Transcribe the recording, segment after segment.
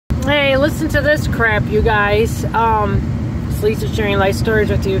Hey, listen to this crap, you guys. It's Lisa sharing life stories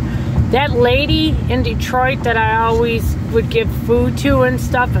with you. That lady in Detroit that I always would give food to and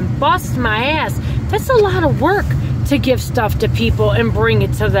stuff and bust my ass. That's a lot of work to give stuff to people and bring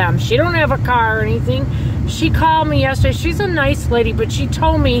it to them. She don't have a car or anything. She called me yesterday. She's a nice lady, but she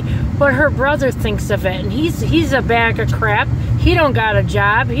told me what her brother thinks of it. And he's a bag of crap. He don't got a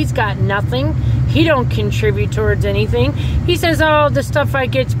job. He's got nothing. He don't contribute towards anything. He says, oh, the stuff I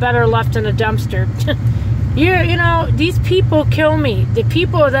get's better left in a dumpster. You know, these people kill me. The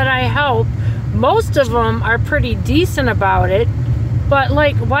people that I help, most of them are pretty decent about it. But,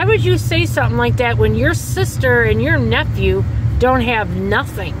 like, why would you say something like that when your sister and your nephew don't have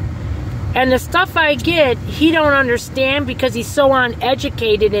nothing? And the stuff I get, he don't understand because he's so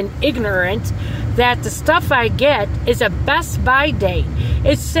uneducated and ignorant that the stuff I get is a Best By date.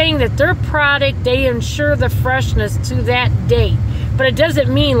 It's saying that their product, they ensure the freshness to that date. But it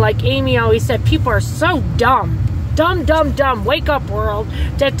doesn't mean, like Amy always said, people are so dumb. Dumb, dumb, dumb. Wake up, world.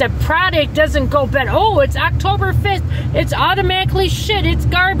 That the product doesn't go bad. Oh, it's October 5th. It's automatically shit. It's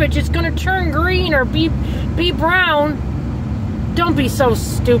garbage. It's going to turn green or be brown. Don't be so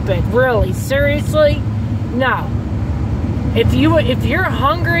stupid. Really? Seriously? No. If you're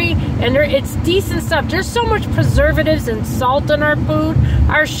hungry and it's decent stuff, there's so much preservatives and salt in our food.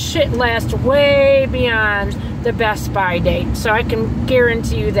 Our shit lasts way beyond the Best By date, so I can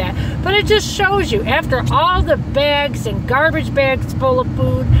guarantee you that. But it just shows you, after all the bags and garbage bags full of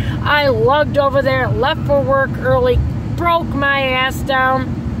food, I lugged over there, left for work early, broke my ass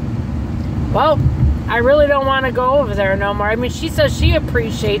down. Well, I really don't want to go over there no more. I mean, she says she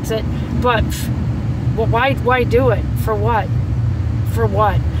appreciates it, but well, why do it? For what? For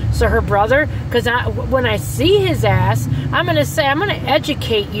what? So her brother, because when I see his ass, I'm going to say, I'm going to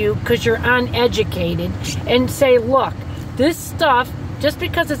educate you because you're uneducated and say, look, this stuff, just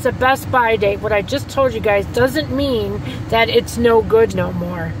because it's a Best By date, what I just told you guys, doesn't mean that it's no good no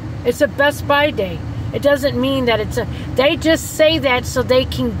more. It's a Best By date. It doesn't mean that it's a... They just say that so they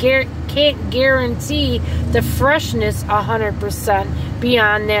can't guarantee the freshness 100%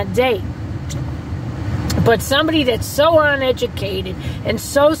 beyond that date. But somebody that's so uneducated and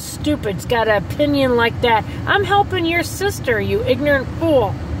so stupid's got an opinion like that. I'm helping your sister, you ignorant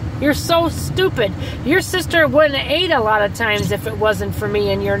fool. You're so stupid. Your sister wouldn't have ate a lot of times if it wasn't for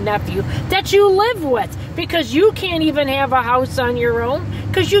me and your nephew that you live with. Because you can't even have a house on your own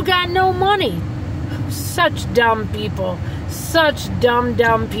because you got no money. Such dumb people. Such dumb,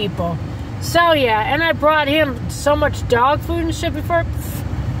 dumb people. So, yeah, and I brought him so much dog food and shit before.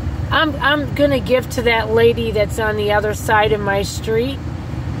 I'm going to give to that lady that's on the other side of my street.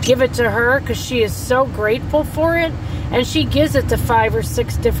 Give it to her because she is so grateful for it. And she gives it to 5 or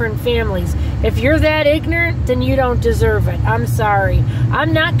 6 different families. If you're that ignorant, then you don't deserve it. I'm sorry.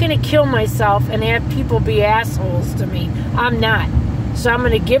 I'm not going to kill myself and have people be assholes to me. I'm not. So I'm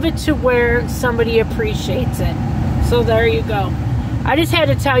going to give it to where somebody appreciates it. So there you go. I just had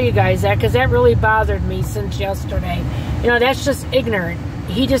to tell you guys that because that really bothered me since yesterday. You know, that's just ignorant.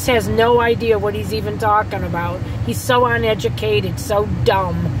 He just has no idea what he's even talking about. He's so uneducated, so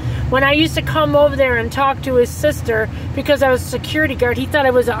dumb. When I used to come over there and talk to his sister because I was a security guard, he thought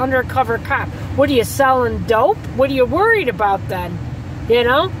I was an undercover cop. What, are you selling dope? What are you worried about then? You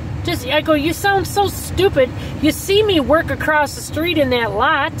know? I go, you sound so stupid. You see me work across the street in that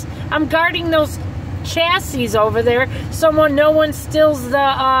lot. I'm guarding those chassis over there so no one steals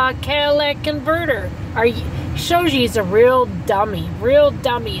the Cadillac converter. Shows you he's a real dummy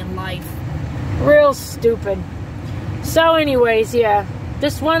in life. Real stupid. So anyways, yeah,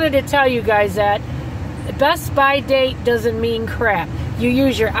 just wanted to tell you guys that the Best By date doesn't mean crap. You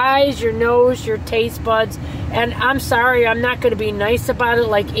use your eyes, your nose, your taste buds, and I'm sorry, I'm not going to be nice about it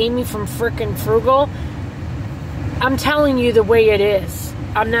like Amy from Frickin' Frugal. I'm telling you the way it is.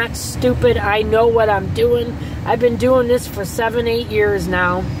 I'm not stupid. I know what I'm doing. I've been doing this for 7-8 years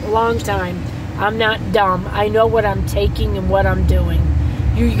now. A long time. I'm not dumb. I know what I'm taking and what I'm doing.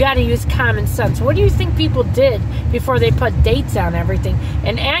 You got to use common sense. What do you think people did before they put dates on everything?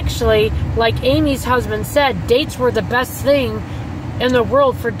 And actually, like Amy's husband said, dates were the best thing in the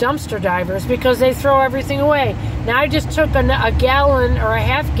world for dumpster divers because they throw everything away. Now, I just took a gallon or a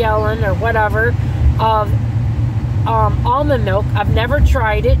half gallon or whatever of almond milk. I've never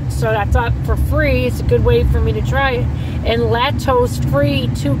tried it, so I thought for free, it's a good way for me to try it. And lactose-free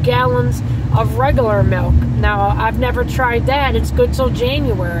 2 gallons of regular milk. Now, I've never tried that. It's good till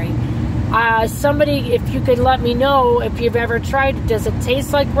January. Somebody, if you could let me know if you've ever tried it. Does it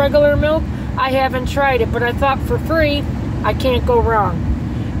taste like regular milk? I haven't tried it, but I thought for free, I can't go wrong.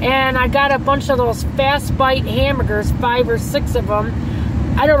 And I got a bunch of those Fast Bite hamburgers, 5 or 6 of them.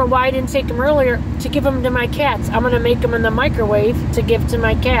 I don't know why I didn't take them earlier to give them to my cats. I'm going to make them in the microwave to give to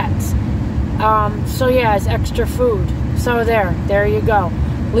my cats. So yeah, it's extra food. So there you go.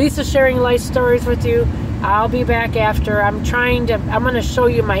 Lisa sharing life stories with you. I'll be back after. I'm going to show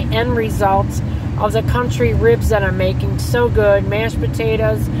you my end results of the country ribs that I'm making. So good. Mashed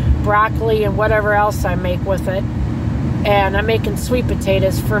potatoes, broccoli, and whatever else I make with it. And I'm making sweet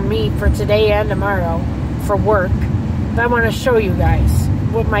potatoes for me for today and tomorrow for work. But I want to show you guys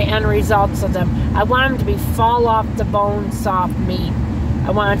what my end results of them. I want them to be fall off the bone soft meat.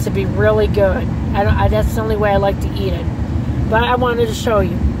 I want it to be really good. That's the only way I like to eat it. But I wanted to show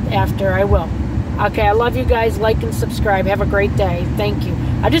you after. I will. Okay, I love you guys. Like and subscribe. Have a great day. Thank you.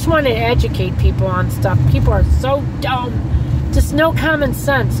 I just wanted to educate people on stuff. People are so dumb. Just no common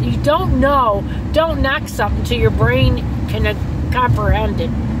sense. You don't know. Don't knock something until your brain can comprehend it.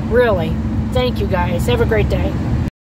 Really. Thank you guys. Have a great day.